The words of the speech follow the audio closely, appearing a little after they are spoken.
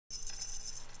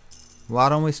Why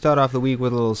don't we start off the week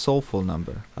with a little soulful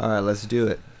number? Alright, let's do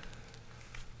it.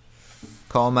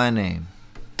 Call my name.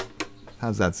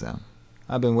 How's that sound?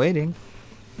 I've been waiting.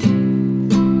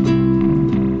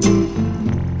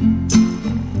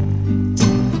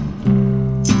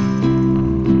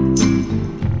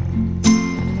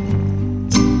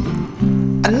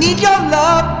 I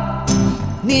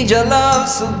need your love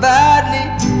so badly.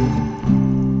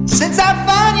 Since I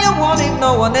found you, wanting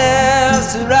no one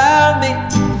else around me.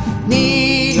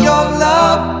 Need your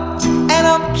love, and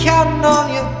I'm counting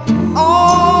on your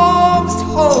arms to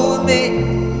hold me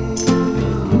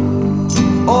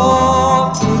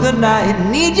all through the night.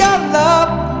 Need your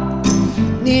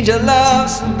love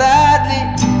so badly.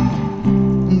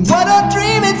 What a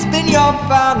dream it's been, your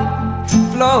fountain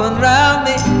flowing round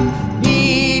me.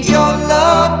 Need your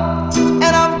love, and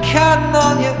I'm counting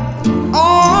on your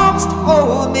arms to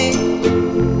hold me.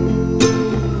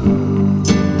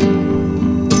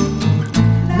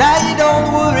 Now you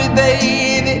don't worry,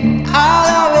 baby,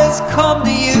 I'll always come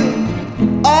to you.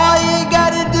 All you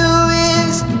gotta do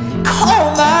is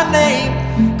call my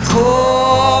name,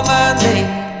 call my name.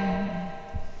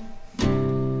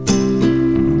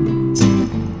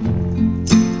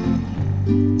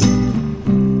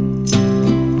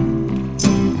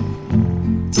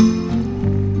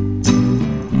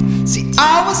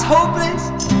 I was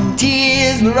hopeless,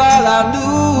 tears were all I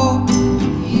knew.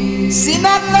 See,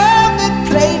 that love that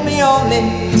played me only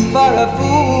for a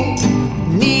fool.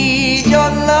 Need your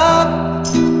love,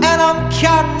 and I'm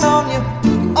counting on your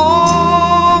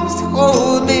arms to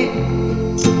hold me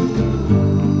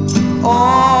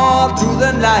all through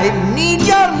the night. Need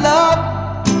your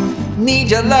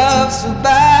love so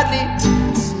badly.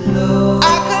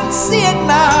 I can see it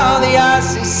now, the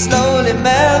ice is slowly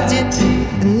melting.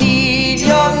 Need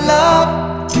your love,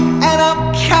 and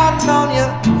I'm counting on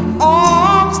your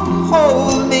arms to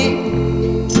hold me.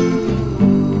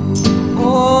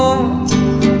 Oh,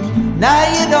 now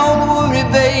you don't worry,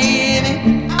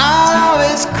 baby, I'll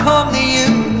always come to you.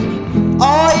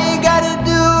 All you gotta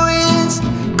do is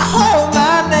call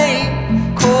my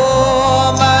name,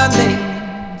 call my name,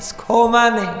 just call my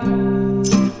name.